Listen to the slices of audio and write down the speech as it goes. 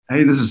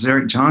Hey, this is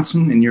Eric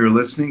Johnson, and you're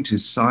listening to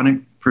Sonic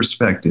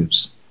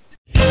Perspectives.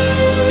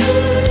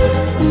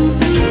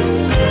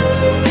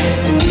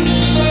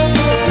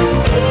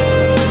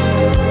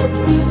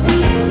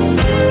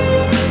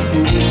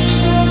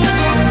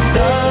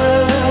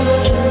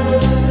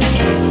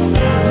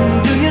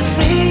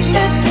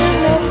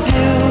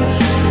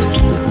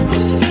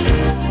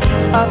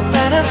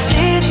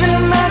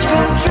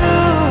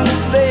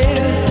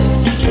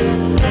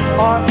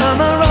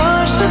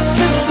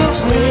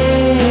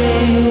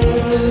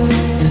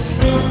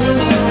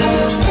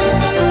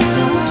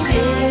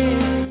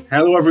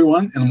 Hello,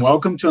 everyone, and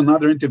welcome to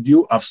another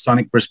interview of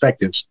Sonic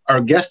Perspectives.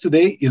 Our guest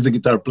today is a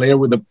guitar player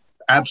with an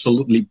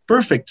absolutely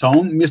perfect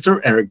tone,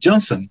 Mr. Eric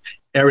Johnson.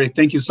 Eric,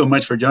 thank you so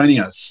much for joining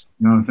us.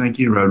 No, thank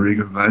you,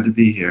 Rodrigo. Glad to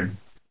be here.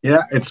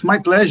 Yeah, it's my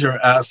pleasure.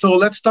 So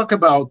let's talk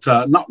about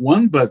not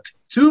one, but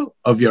two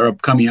of your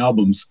upcoming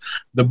albums,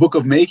 The Book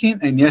of Making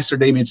and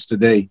Yesterday Meets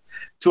Today.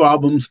 2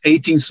 albums,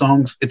 18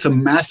 songs. It's a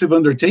massive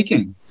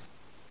undertaking.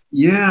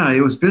 Yeah,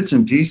 it was bits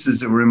and pieces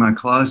that were in my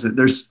closet.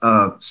 There's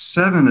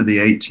 7 of the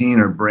 18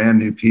 are brand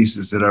new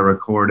pieces that I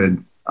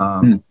recorded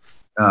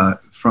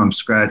from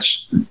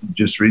scratch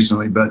just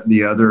recently, but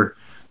the other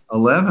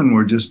 11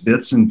 were just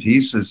bits and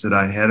pieces that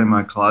I had in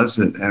my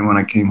closet. And when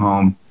I came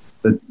home,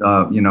 in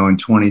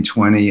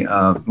 2020,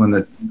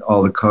 when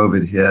all the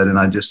COVID hit, and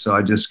I just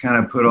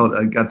kind of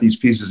I got these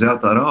pieces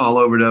out, thought, I'll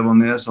overdub on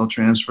this, I'll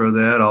transfer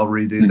that, I'll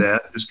redo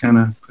that, just kind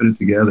of put it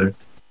together.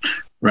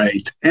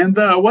 Right. And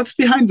what's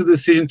behind the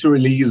decision to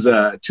release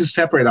 2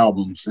 separate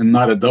albums and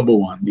not a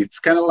double one? It's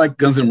kind of like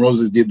Guns N'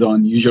 Roses did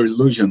on Use Your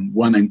Illusion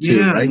 1 and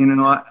 2, right?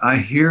 Yeah, I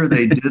hear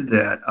they did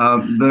that.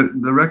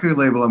 The record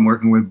label I'm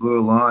working with,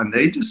 Blue Lawn,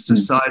 they just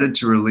decided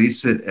to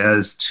release it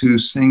as 2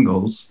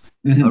 singles.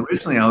 Mm-hmm.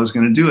 Originally, I was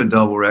going to do a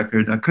double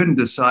record. I couldn't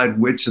decide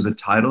which of the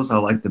titles I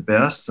liked the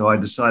best, so I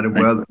decided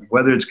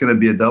whether it's going to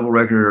be a double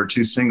record or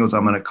 2 singles,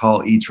 I'm going to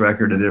call each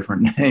record a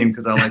different name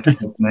because I like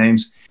both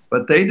names.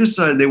 But they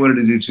decided they wanted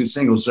to do 2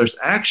 singles. There's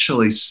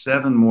actually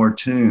 7 more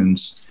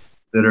tunes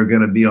that are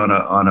going to be on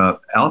a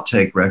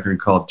outtake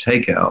record called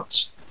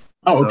Takeouts.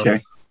 Oh, okay.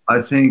 So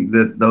I think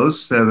that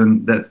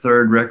that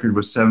third record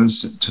with 7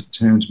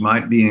 tunes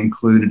might be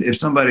included. If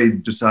somebody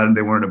decided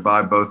they wanted to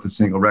buy both the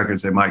single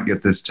records, they might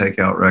get this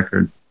Takeout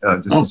record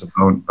as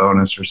a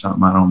bonus or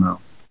something. I don't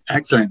know.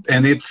 Excellent.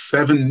 And it's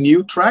 7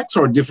 new tracks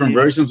or different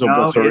versions of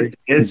both?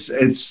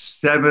 It's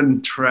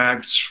 7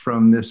 tracks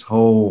from this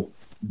whole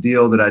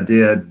deal that I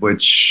did,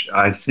 which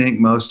I think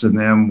most of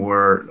them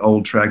were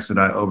old tracks that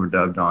I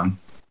overdubbed on.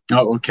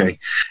 Oh, okay.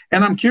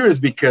 And I'm curious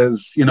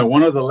because,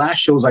 one of the last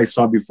shows I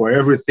saw before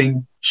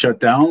everything shut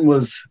down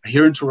was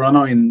here in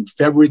Toronto in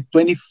February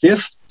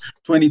 25th,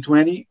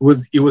 2020.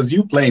 It was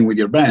you playing with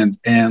your band.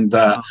 And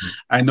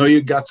I know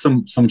you got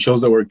some shows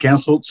that were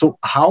canceled. So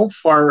how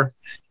far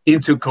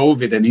into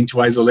COVID and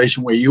into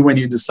isolation were you when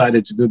you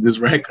decided to do this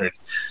record?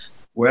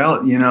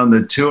 Well,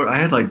 the tour, I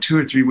had like 2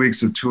 or 3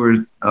 weeks of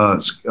tour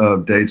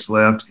dates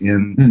left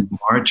in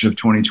March of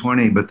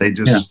 2020, but they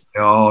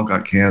all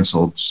got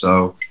canceled.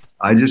 So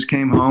I just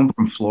came home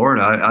from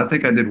Florida. I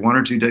think I did 1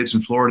 or 2 dates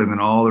in Florida, and then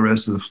all the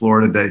rest of the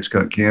Florida dates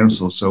got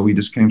canceled. So we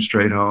just came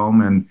straight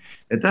home. And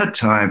at that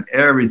time,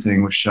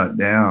 everything was shut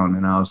down.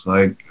 And I was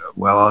like,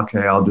 well,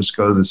 okay, I'll just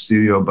go to the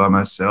studio by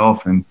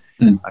myself. And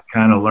I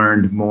kind of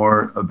learned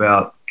more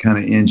about kind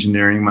of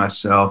engineering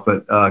myself.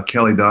 But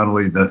Kelly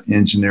Donnelly, the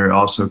engineer,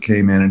 also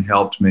came in and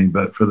helped me.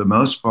 But for the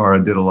most part,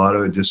 I did a lot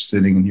of it just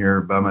sitting in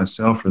here by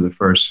myself for the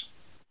first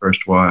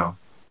while.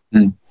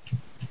 Mm.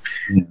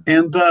 Yeah.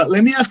 And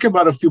let me ask you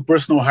about a few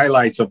personal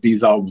highlights of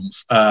these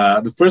albums.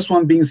 The first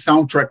one being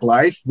Soundtrack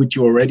Live, which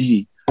you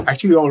already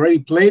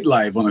played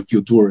live on a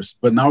few tours,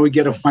 but now we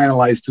get a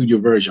finalized studio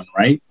version,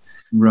 right?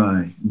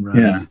 Right.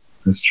 Yeah,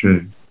 that's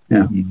true.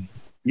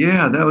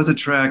 Yeah, that was a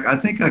track. I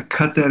think I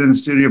cut that in the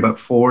studio about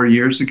 4 or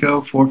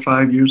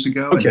 5 years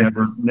ago. Okay. I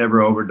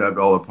never overdubbed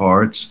all the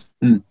parts.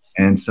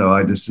 And so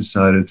I just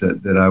decided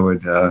that I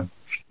would,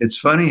 it's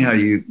funny how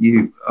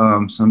you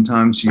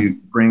sometimes you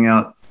bring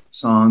out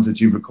songs that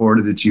you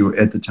recorded that you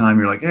at the time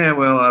you're like, yeah,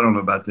 well, I don't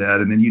know about that,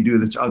 and then you do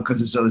this because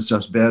this other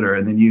stuff's better,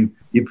 and then you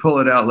pull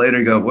it out later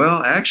and go,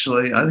 well,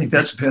 actually, I think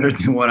that's better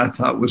than what I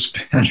thought was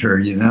better.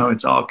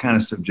 It's all kind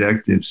of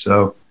subjective.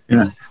 So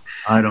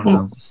I don't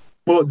know.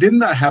 Well, didn't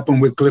that happen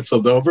with Cliffs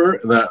of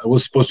Dover? That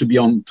was supposed to be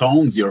on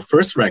Tones, your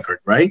first record,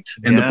 right?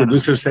 And the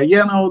producer said,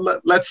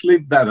 let's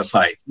leave that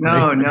aside.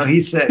 No, he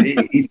said,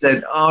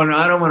 oh, no,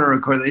 I don't want to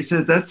record that. He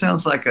says, that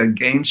sounds like a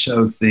game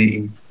show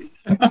theme.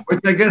 Which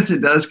I guess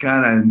it does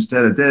kind of,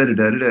 instead of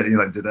da-da-da-da-da,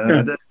 you're like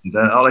da-da-da-da-da,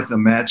 I like the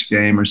match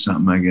game or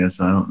something, I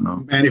guess. I don't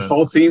know. And if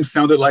all themes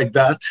sounded like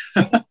that,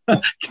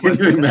 can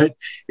you imagine?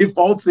 If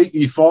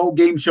all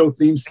game show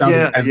themes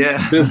sounded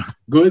this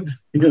good?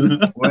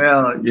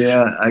 Well,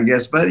 yeah, I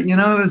guess. But, it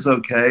was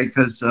okay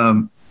because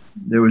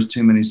there was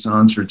too many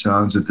songs for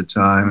Tones at the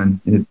time, and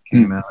it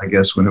came out, I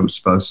guess, when it was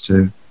supposed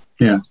to.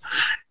 Yeah.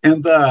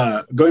 And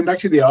going back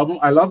to the album,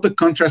 I love the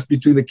contrast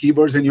between the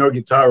keyboards and your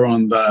guitar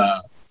on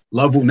the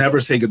Love Will Never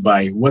Say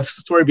Goodbye. What's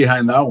the story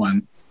behind that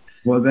one?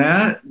 Well,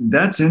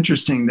 that's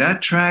interesting.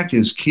 That track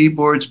is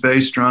keyboards,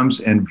 bass, drums,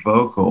 and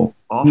vocal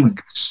off a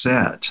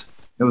cassette.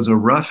 It was a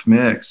rough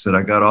mix that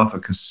I got off a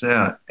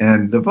cassette,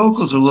 and the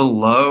vocals are a little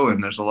low,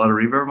 and there's a lot of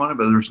reverb on it,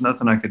 but there's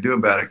nothing I could do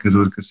about it because it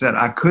was a cassette.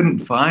 I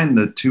couldn't find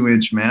the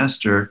 2-inch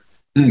master.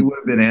 It would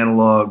have been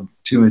analog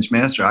 2-inch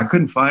master. I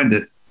couldn't find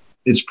it.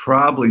 It's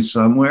probably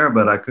somewhere,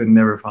 but I could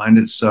never find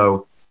it.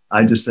 So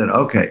I just said,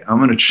 okay,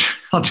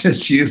 I'll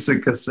just use the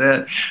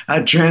cassette.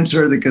 I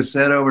transferred the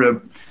cassette over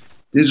to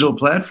digital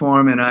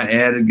platform, and I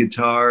added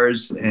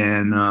guitars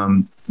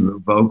and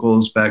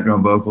vocals,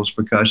 background vocals,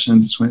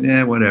 percussion. Just went,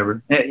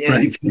 whatever.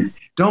 Right.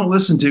 Don't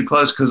listen too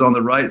close, because on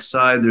the right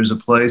side there's a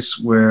place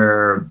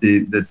where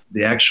the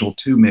actual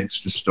 2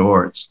 mix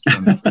distorts.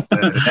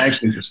 It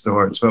actually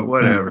distorts, but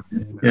whatever.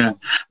 Yeah.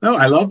 No,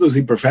 I love those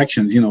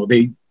imperfections. In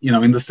the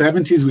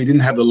 70s we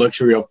didn't have the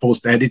luxury of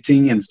post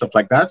editing and stuff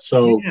like that.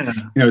 So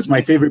it's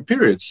my favorite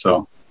period.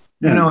 So.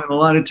 And a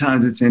lot of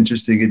times it's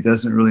interesting. It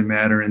doesn't really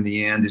matter in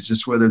the end. It's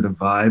just whether the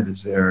vibe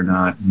is there or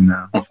not.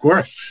 Of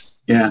course.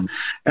 Yeah.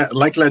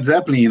 Like Led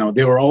Zeppelin,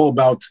 they were all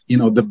about,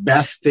 the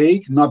best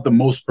take, not the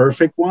most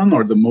perfect one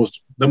or the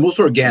most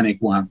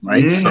organic one,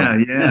 right?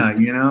 Totally.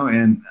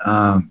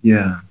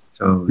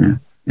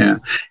 Yeah.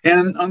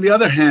 And on the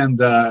other hand,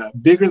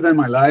 Bigger Than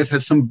My Life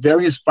has some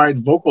very inspired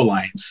vocal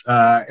lines.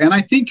 And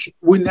I think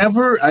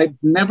I've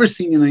never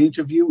seen in an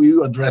interview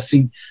you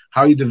addressing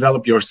how you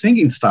develop your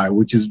singing style,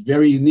 which is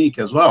very unique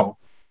as well.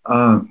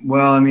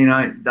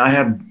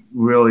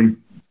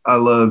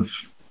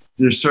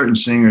 There's certain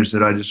singers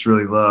that I just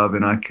really love,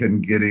 and I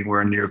couldn't get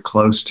anywhere near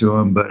close to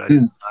them. But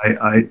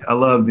I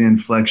love the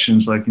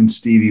inflections, like in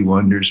Stevie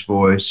Wonder's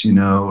voice,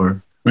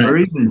 or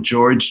even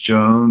George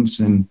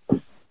Jones and,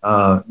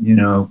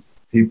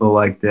 people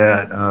like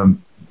that.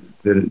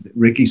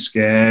 Ricky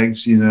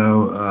Skaggs, I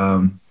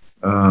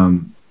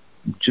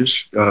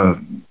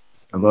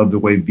love the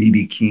way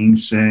B.B. King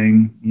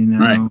sang,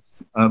 Right.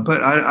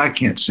 But I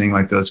can't sing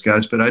like those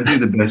guys, but I do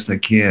the best I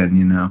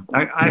can,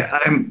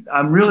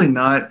 I'm really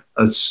not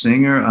a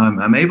singer.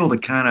 I'm able to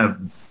kind of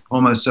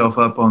pull myself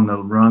up on the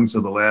rungs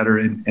of the ladder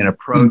and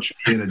approach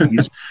being a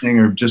decent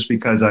singer just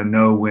because I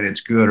know when it's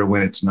good or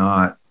when it's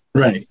not.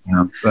 Right.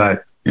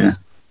 But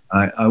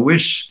I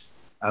wish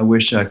I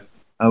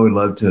would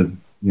love to,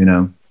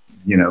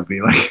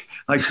 be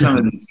like some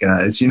of these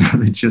guys,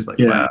 it's just like,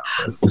 wow,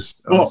 that's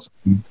just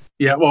awesome.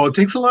 Yeah, well, it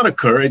takes a lot of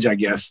courage, I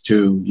guess,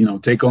 to,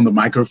 take on the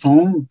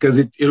microphone, because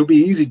it'll be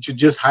easy to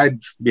just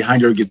hide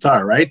behind your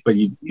guitar, right? But,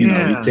 you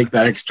take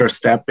that extra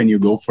step and you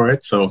go for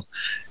it. So,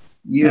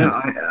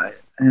 I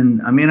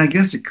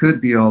guess it could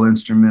be all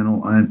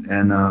instrumental.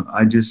 And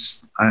I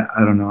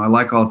don't know. I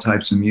like all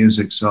types of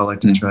music, so I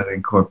like to try to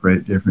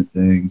incorporate different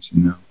things,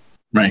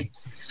 Right.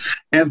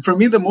 And for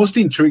me, the most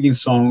intriguing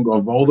song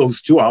of all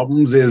those 2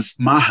 albums is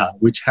Maha,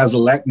 which has a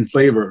Latin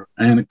flavor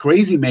and a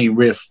crazy main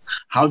riff.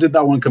 How did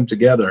that one come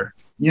together?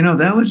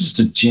 That was just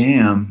a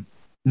jam.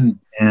 And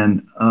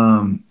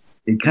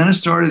it kind of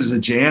started as a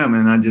jam,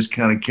 and I just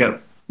kind of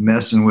kept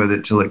messing with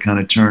it till it kind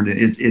of turned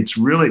it. It's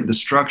really, the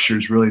structure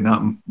is really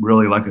not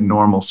really like a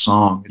normal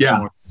song. It's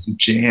more a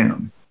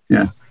jam.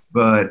 Yeah.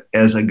 But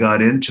as I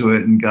got into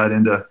it and got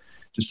into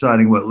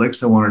deciding what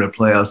licks I wanted to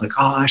play, I was like,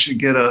 I should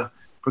get a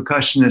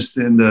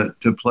percussionist in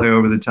to play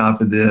over the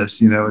top of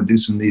this, and do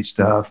some neat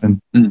stuff.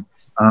 And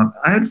I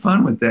had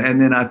fun with that.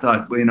 And then I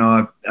thought,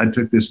 I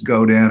took this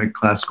go down at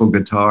classical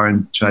guitar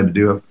and tried to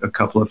do a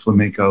couple of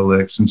flamenco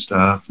licks and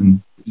stuff.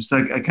 And just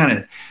like, I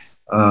kind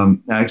of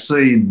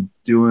actually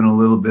doing a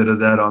little bit of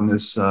that on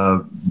this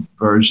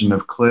version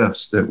of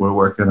Cliffs that we're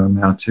working on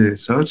now too.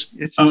 So it's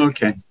just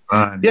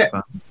fun. Yeah.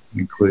 Fun to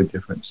include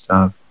different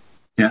stuff.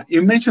 Yeah,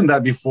 you mentioned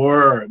that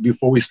before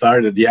we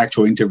started the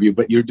actual interview,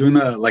 but you're doing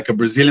a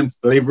Brazilian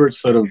flavored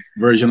sort of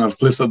version of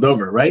Cliffs of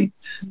Dover, right?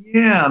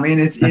 Yeah,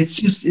 it's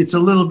just a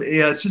little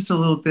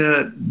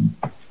bit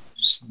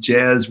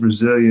jazz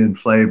Brazilian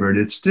flavored.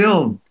 It's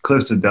still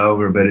Cliffs of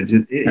Dover, but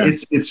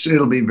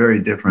it'll be very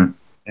different.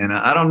 And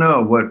I don't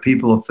know what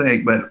people will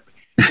think, but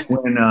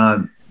when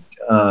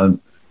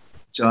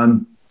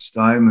John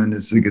Steinman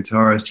is the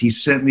guitarist, he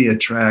sent me a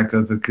track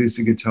of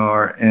acoustic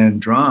guitar and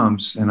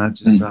drums, and I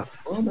just thought,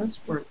 well, that's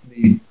worth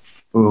me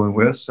fooling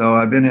with. So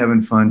I've been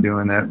having fun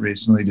doing that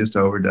recently, just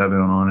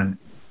overdubbing on it.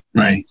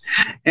 Right.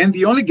 And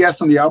the only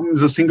guest on the album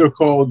is a singer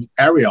called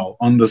Ariel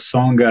on the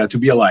song To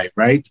Be Alive,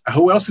 right?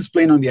 Who else is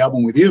playing on the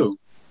album with you?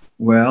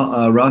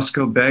 Well,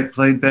 Roscoe Beck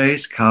played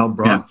bass, Kyle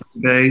Brock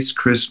played bass,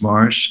 Chris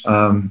Marsh,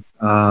 and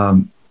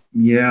then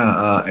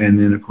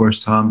of course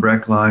Tom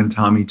Breckline,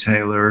 Tommy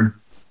Taylor,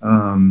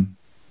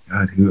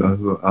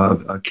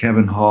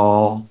 Kevin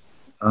Hall.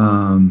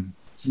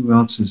 Who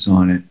else is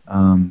on it?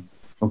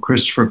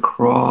 Christopher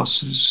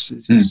Cross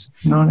is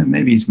on it.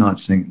 Maybe he's not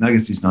singing. I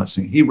guess he's not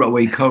singing. He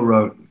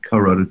co-wrote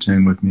a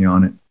tune with me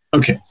on it.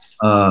 Okay.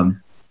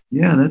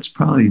 That's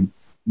probably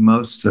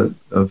most of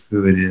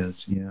who it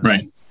is. Yeah.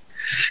 Right.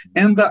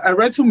 And I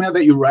read somewhere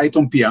that you write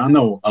on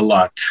piano a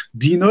lot.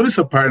 Do you notice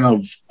a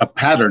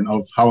pattern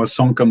of how a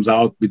song comes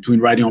out between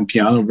writing on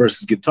piano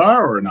versus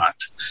guitar, or not?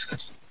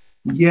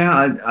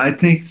 Yeah, I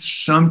think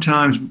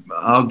sometimes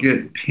I'll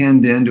get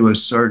pinned into a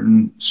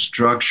certain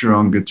structure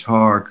on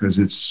guitar because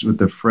it's with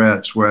the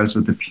frets, whereas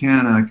with the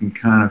piano, I can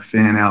kind of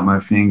fan out my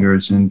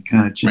fingers and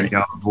kind of check Right.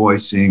 out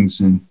voicings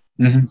and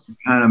Hmm.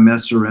 kind of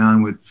mess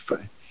around with.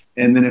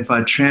 And then if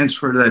I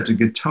transfer that to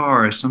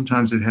guitar,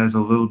 sometimes it has a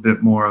little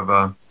bit more of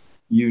a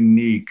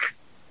unique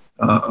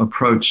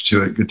approach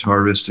to it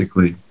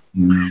guitaristically,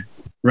 you know.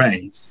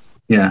 Right.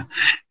 Yeah.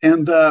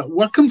 And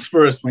what comes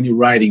first when you're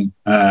writing?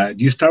 Do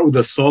you start with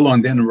a solo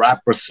and then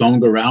wrap a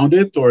song around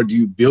it, or do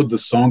you build the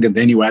song and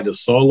then you add a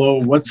solo?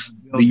 What's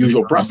the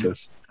usual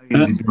process? I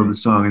usually build a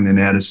song and then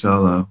add a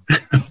solo.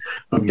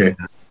 Okay.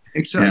 Yeah.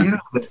 Except, Yeah. you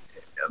know,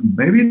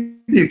 maybe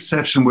the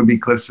exception would be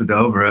Cliffs of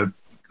Dover.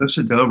 Cliffs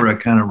of Dover, I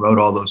kind of wrote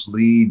all those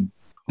lead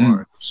Mm.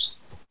 parts.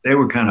 They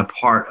were kind of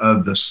part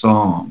of the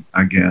song,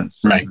 I guess.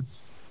 Right.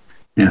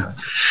 Yeah.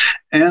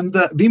 And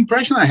the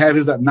impression I have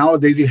is that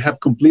nowadays you have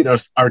complete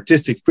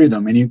artistic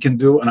freedom and you can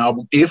do an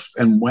album if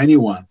and when you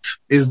want.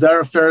 Is that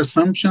a fair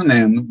assumption?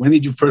 And when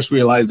did you first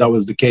realize that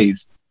was the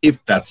case,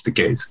 if that's the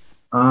case?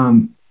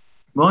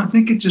 Well, I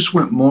think it just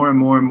went more and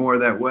more and more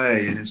that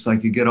way, and it's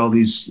like you get all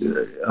these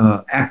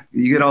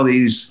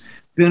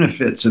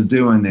benefits of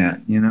doing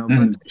that, you know.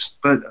 Mm.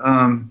 But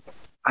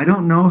I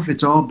don't know if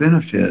it's all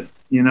benefit,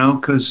 you know,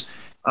 because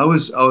I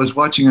was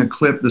watching a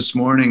clip this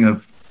morning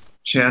of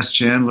Chas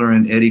Chandler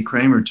and Eddie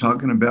Kramer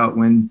talking about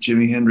when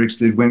Jimi Hendrix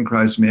did "When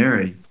Christ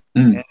Mary,"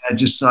 Mm. and I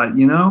just thought,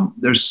 you know,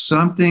 there's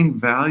something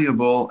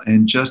valuable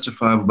and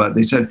justifiable about it.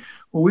 They said,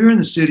 well, we were in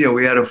the studio,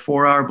 we had a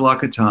 4-hour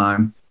block of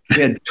time. We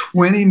had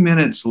 20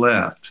 minutes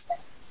left.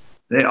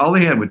 They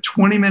had was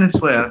 20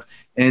 minutes left,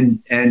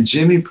 and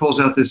Jimmy pulls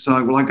out this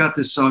song. Well, I got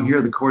this song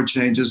here. The chord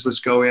changes.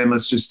 Let's go in.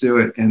 Let's just do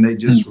it. And they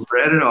just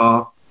read it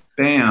off.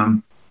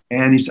 Bam.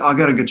 And he said, I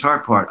got a guitar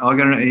part.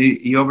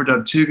 He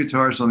overdubbed 2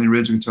 guitars on the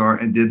original guitar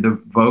and did the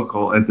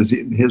vocal.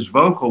 His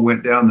vocal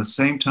went down the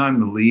same time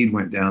the lead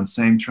went down,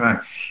 same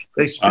track.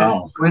 They spent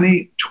Wow.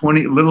 20,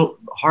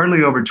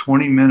 hardly over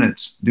 20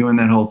 minutes doing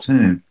that whole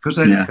tune because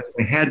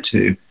they had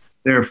to.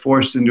 They were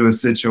forced into a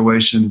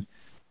situation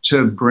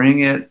to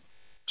bring it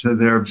to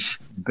their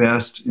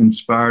best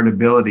inspired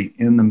ability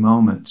in the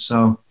moment.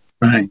 So,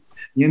 Right.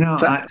 you know,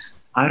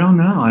 I don't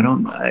know.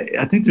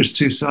 I think there's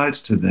 2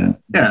 sides to that.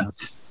 Yeah.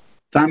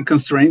 Time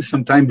constraints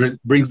sometimes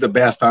brings the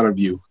best out of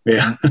you.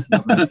 Yeah.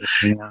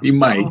 Yeah. You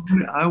might.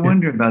 I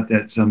wonder about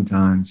that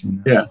sometimes. You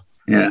know? Yeah.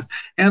 Yeah.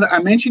 And I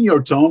mentioned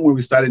your tone when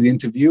we started the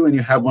interview, and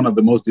you have one of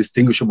the most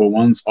distinguishable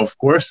ones, of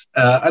course.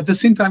 At the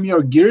same time,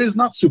 your gear is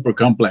not super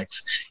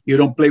complex. You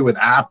don't play with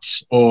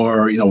apps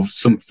or, you know,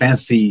 some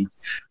fancy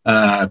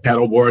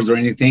pedal boards or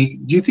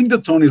anything. Do you think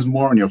the tone is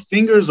more on your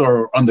fingers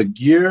or on the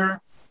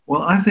gear?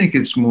 Well, I think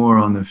it's more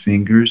on the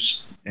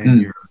fingers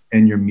and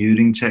your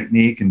muting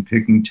technique and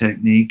picking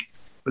technique.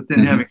 But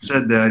then, having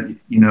said that,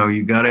 you know,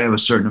 you got to have a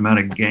certain amount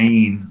of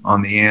gain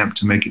on the amp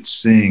to make it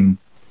sing.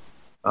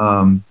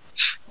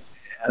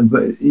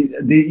 But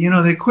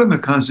the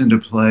equipment comes into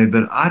play,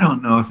 but I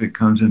don't know if it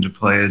comes into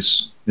play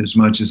as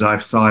much as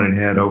I've thought it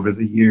had over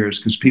the years.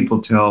 Because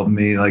people tell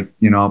me, like,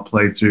 you know, I'll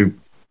play through,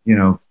 you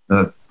know,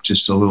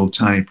 just a little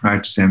tiny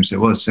practice amp and say,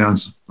 well, it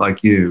sounds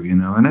like you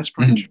know, and that's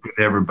pretty true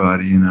to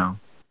everybody, you know.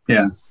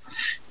 Yeah.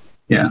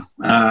 Yeah.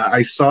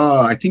 I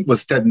think it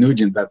was Ted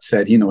Nugent that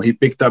said, you know, he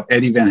picked up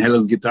Eddie Van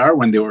Halen's guitar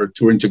when they were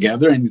touring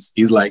together. And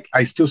he's like,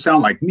 I still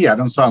sound like me. I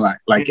don't sound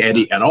like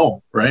Eddie at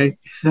all. Right.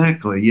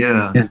 Exactly.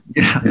 Yeah.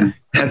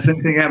 That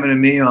same thing happened to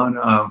me on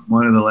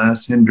one of the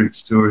last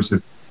Hendrix tours a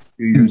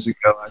few years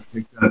ago. I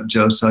picked up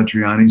Joe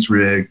Satriani's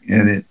rig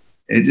and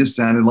it just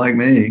sounded like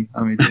me.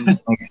 I mean,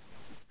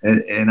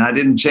 and I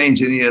didn't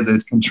change any of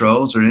the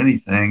controls or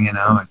anything, you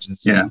know, it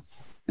just,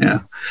 Yeah.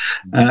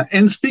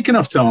 And speaking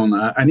of tone,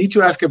 I need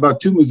to ask about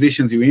 2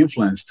 musicians you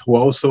influenced who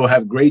also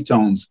have great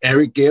tones,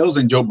 Eric Gales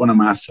and Joe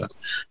Bonamassa.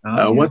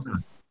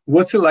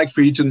 What's it like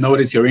for you to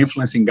notice you're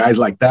influencing guys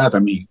like that? I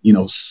mean, you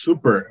know,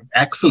 super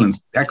excellent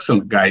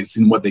guys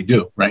in what they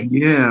do, right?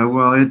 Yeah,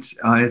 well,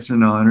 it's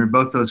an honor.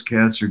 Both those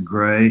cats are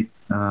great.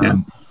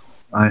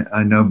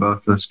 I know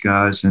both those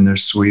guys and they're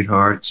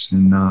sweethearts.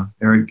 And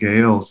Eric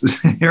Gales,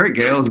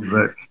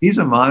 he's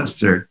a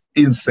monster.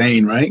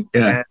 Insane, right?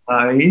 Yeah.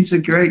 And, he's a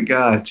great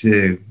guy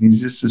too.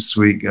 He's just a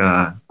sweet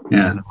guy.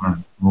 Yeah. And, I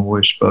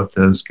wish both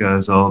those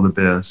guys all the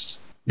best.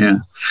 Yeah.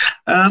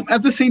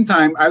 At the same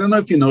time, I don't know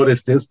if you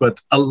noticed this, but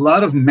a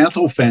lot of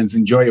metal fans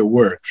enjoy your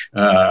work.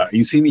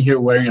 You see me here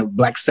wearing a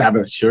Black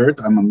Sabbath shirt.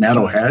 I'm a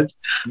metalhead,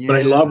 but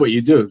I love what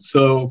you do.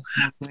 So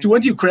to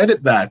what do you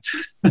credit that?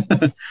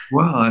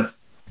 Well,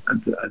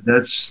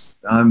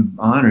 I'm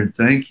honored.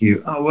 Thank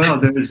you. Oh, well,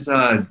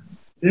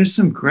 there's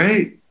some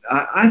great,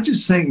 I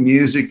just think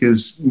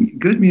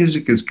good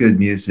music is good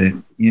music.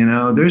 You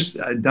know, there's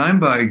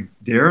Dimebag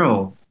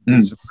Darrell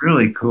is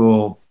really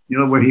cool, you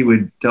know, where he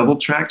would double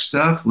track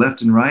stuff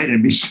left and right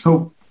and be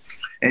so,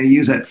 and he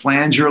used that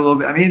flanger a little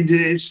bit. I mean,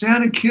 it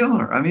sounded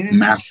killer. I mean, it's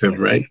massive,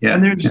 right? Yeah.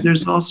 And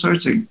there's all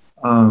sorts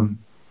of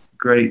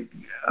great,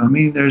 I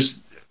mean,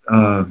 there's,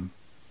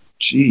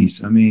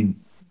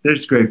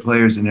 there's great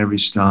players in every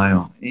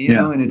style,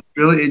 and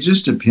it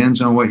just depends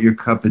on what your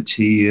cup of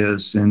tea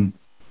is, and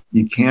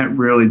you can't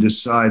really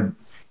decide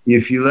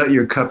if you let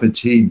your cup of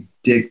tea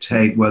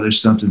dictate whether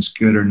something's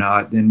good or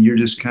not. Then you're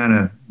just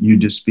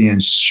being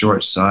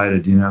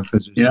short-sighted,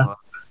 because there's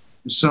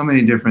so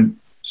many different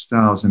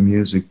styles of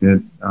music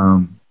that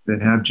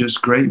have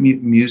just great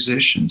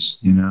musicians,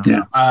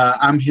 Yeah,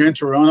 I'm here in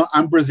Toronto.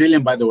 I'm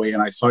Brazilian, by the way,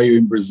 and I saw you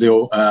in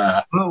Brazil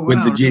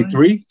with the G3.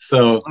 Really?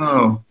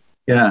 So,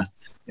 yeah.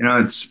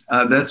 It's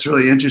that's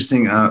really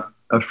interesting. A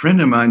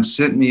friend of mine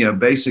sent me a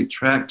basic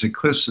track to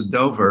Cliffs of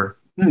Dover,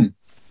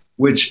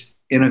 which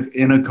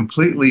in a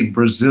completely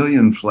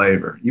Brazilian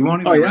flavor. You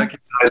won't even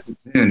recognize the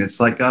tune. It's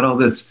like got all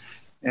this,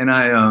 and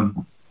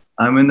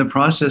I'm in the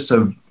process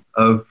of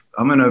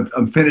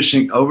I'm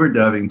finishing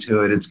overdubbing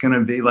to it. It's going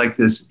to be like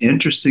this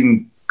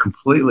interesting,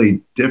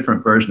 completely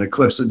different version of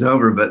Cliffs of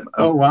Dover. But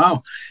oh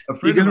wow,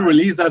 you're going to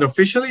release that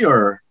officially,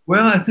 or?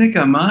 Well, I think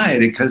I might,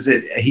 because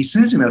he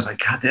sent it to me. I was like,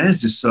 God, that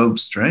is just so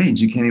strange.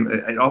 You can't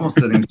even. It almost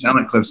doesn't even sound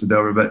like Cliffs of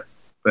Dover, but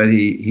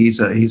he's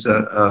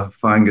a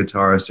fine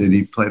guitarist, and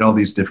he played all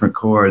these different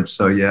chords.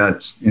 So yeah,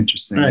 it's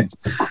interesting. Right.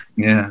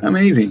 Yeah.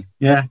 Amazing.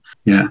 Yeah.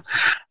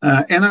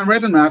 And I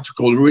read an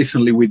article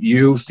recently with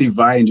you, Steve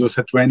Vai, and Joe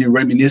Satriani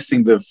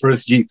reminiscing the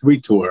first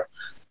G3 tour.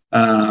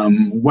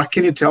 What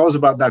can you tell us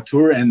about that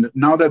tour? And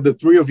now that the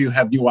three of you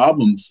have new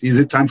albums, is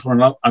it time for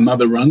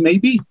another run,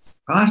 maybe?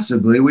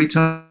 Possibly. We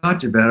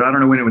talked about it. I don't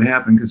know when it would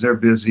happen because they're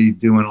busy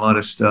doing a lot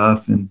of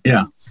stuff. And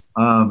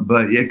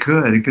but it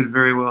could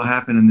very well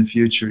happen in the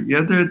future.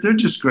 Yeah, they're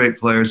just great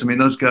players. I mean,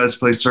 those guys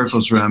play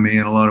circles around me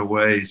in a lot of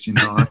ways.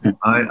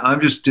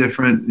 I'm just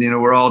different.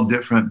 We're all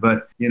different.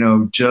 But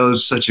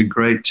Joe's such a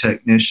great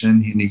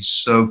technician, and he's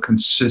so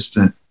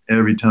consistent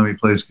every time he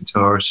plays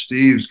guitar.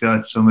 Steve's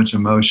got so much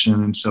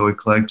emotion and so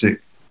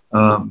eclectic.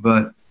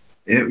 But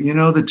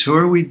the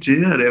tour we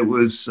did, it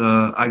was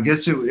I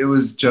guess it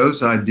was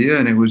Joe's idea,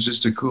 and it was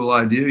just a cool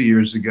idea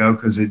years ago,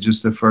 because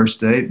the first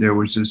date there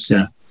was just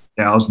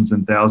thousands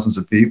and thousands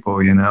of people.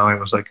 It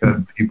was like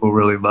people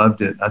really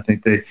loved it. I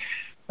think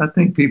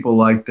people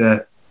like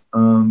that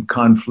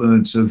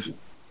confluence of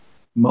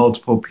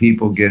multiple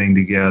people getting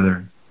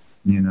together.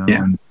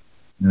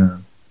 Yeah,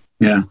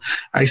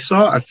 I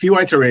saw a few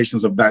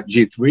iterations of that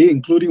G3,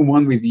 including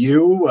one with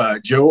you,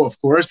 Joe, of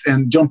course,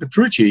 and John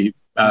Petrucci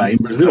in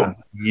Brazil.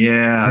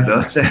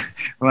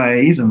 Well,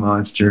 he's a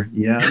monster.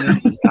 Yeah,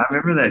 I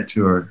remember that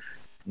tour.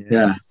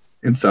 Yeah,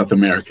 in South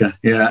America.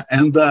 Yeah,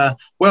 and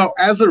well,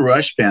 as a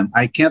Rush fan,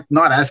 I can't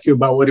not ask you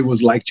about what it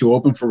was like to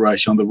open for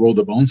Rush on the Roll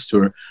the Bones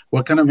tour.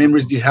 What kind of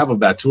memories do you have of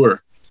that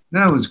tour?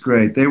 That was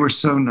great. They were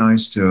so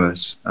nice to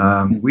us.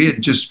 We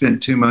had just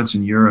spent 2 months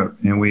in Europe,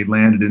 and we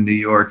landed in New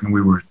York, and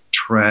we were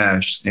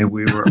trashed, and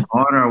we were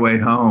on our way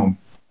home,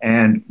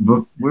 and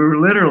we were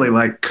literally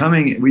like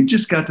we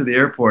just got to the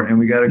airport, and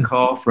we got a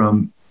call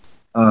from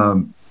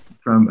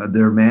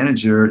their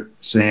manager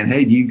saying,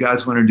 "Hey, do you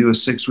guys want to do a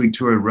 6-week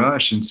tour of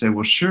Rush?" And said,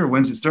 "Well, sure.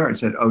 When's it start?" I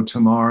said, "Oh,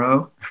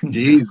 tomorrow."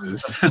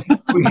 Jesus.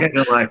 We had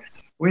to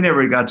we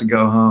never got to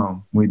go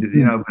home. We did,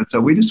 but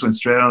so we just went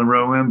straight on the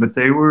road in, but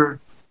they were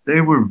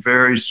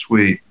very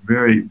sweet,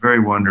 very, very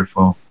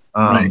wonderful.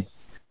 Right.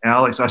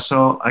 Alex,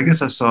 I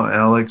guess I saw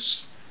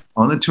Alex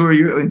on the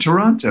tour in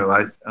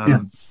Toronto.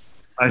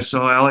 I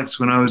saw Alex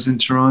when I was in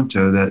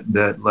Toronto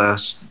that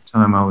last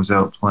time I was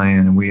out playing,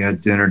 and we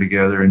had dinner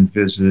together and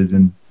visited.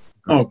 And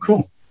oh,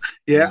 cool.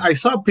 Yeah, I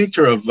saw a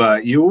picture of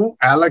you,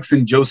 Alex,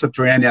 and Joe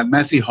Satriani at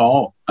Massey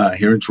Hall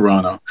here in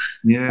Toronto.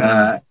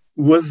 Yeah.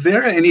 Was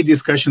there any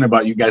discussion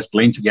about you guys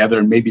playing together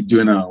and maybe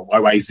doing a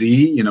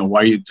YYZ,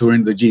 while you're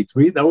touring the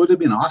G3? That would have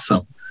been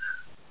awesome.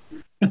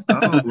 Oh,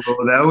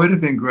 well, that would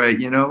have been great.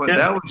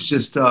 That was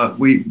just,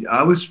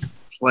 I was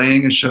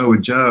playing a show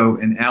with Joe,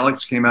 and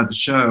Alex came out the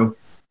show,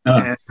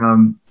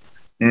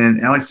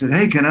 and Alex said,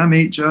 "Hey, can I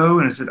meet Joe?"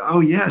 And I said,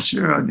 "Oh yeah,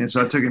 sure." And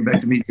so I took him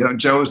back to meet Joe.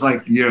 Joe was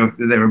like,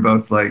 they were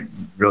both like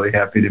really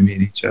happy to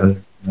meet each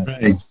other.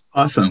 Right.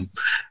 Awesome.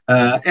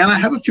 And I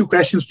have a few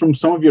questions from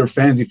some of your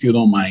fans, if you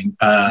don't mind.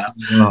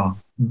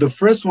 The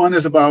first one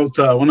is about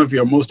one of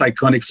your most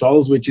iconic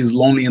solos, which is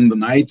 "Lonely in the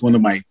Night," one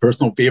of my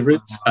personal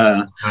favorites.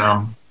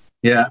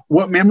 Yeah.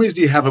 What memories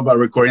do you have about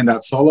recording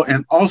that solo?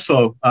 And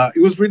also,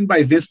 it was written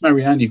by Vince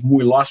Mariani, whom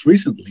we lost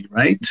recently,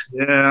 right?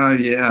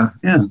 Yeah.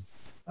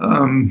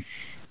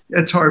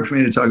 It's hard for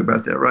me to talk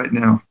about that right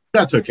now.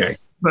 That's okay.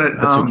 But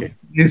okay.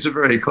 He's a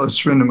very close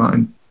friend of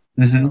mine.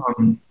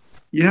 Mm-hmm.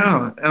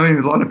 Yeah. I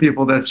mean, a lot of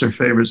people, that's their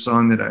favorite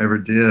song that I ever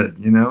did,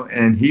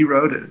 and he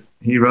wrote it.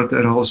 He wrote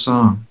that whole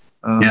song.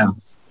 Yeah.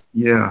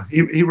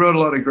 He wrote a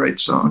lot of great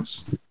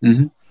songs.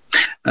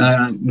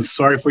 Mm-hmm.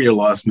 Sorry for your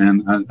loss,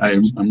 man.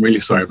 I'm really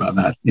sorry about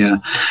that. Yeah.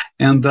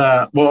 And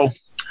well,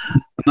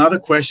 another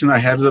question I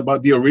have is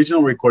about the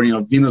original recording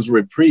of Venus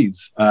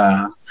Reprise,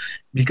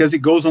 because it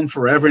goes on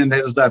forever and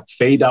there's that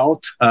fade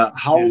out.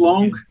 How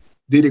long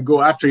did it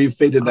go after you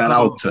faded that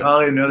out?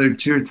 Probably another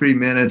 2 or 3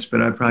 minutes, but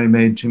I probably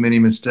made too many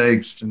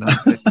mistakes to not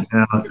fade it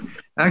out.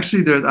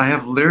 Actually, I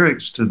have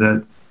lyrics to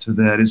that.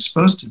 It's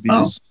supposed to be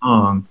a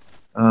song.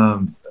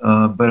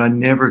 but I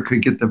never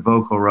could get the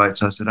vocal right.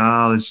 So I said,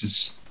 let's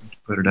just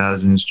put it out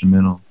as an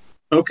instrumental.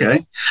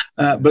 Okay,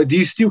 but do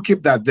you still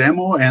keep that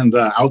demo and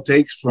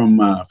outtakes from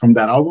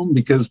that album,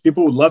 because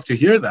people would love to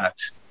hear that?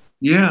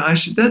 Yeah, I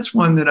should. That's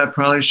one that I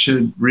probably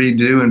should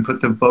redo and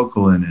put the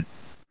vocal in it.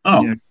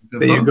 Oh, yeah,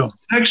 there you go.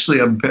 It's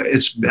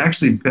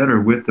actually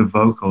better with the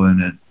vocal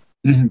in it.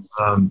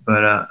 Mm-hmm.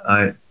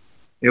 But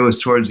it was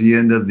towards the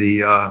end of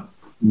the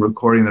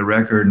recording the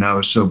record, and I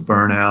was so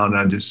burnt out, and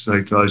I just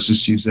like, let's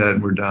just use that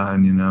and we're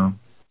done, you know.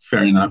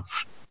 Fair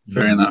enough.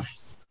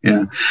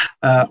 Yeah.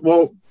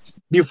 Well,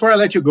 before I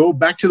let you go,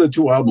 back to the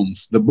two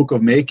albums, The Book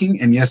of Making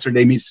and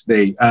Yesterday Meets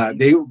Today.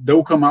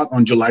 They'll come out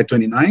on July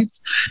 29th.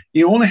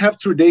 You only have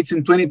tour dates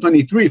in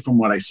 2023 from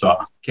what I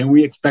saw. Can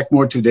we expect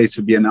more tour dates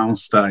to be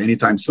announced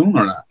anytime soon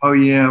or not? Oh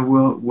yeah,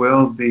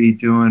 we'll be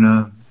doing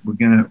we're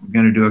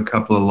gonna do a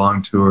couple of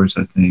long tours,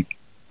 I think.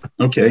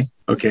 Okay.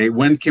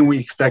 When can we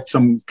expect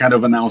some kind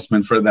of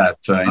announcement for that?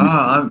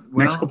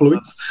 Next couple of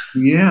weeks?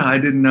 Yeah, I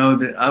didn't know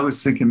that. I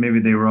was thinking maybe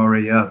they were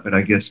already up, but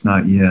I guess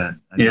not yet.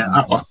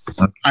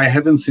 I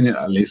haven't seen it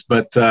at least.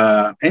 But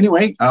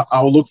anyway,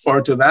 I'll look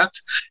forward to that.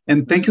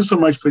 And thank you so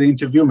much for the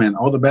interview, man.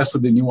 All the best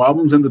with the new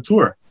albums and the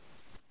tour.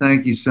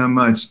 Thank you so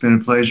much. It's been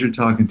a pleasure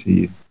talking to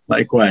you.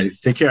 Likewise.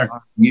 Take care.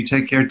 You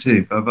take care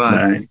too.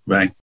 Bye-bye. Bye.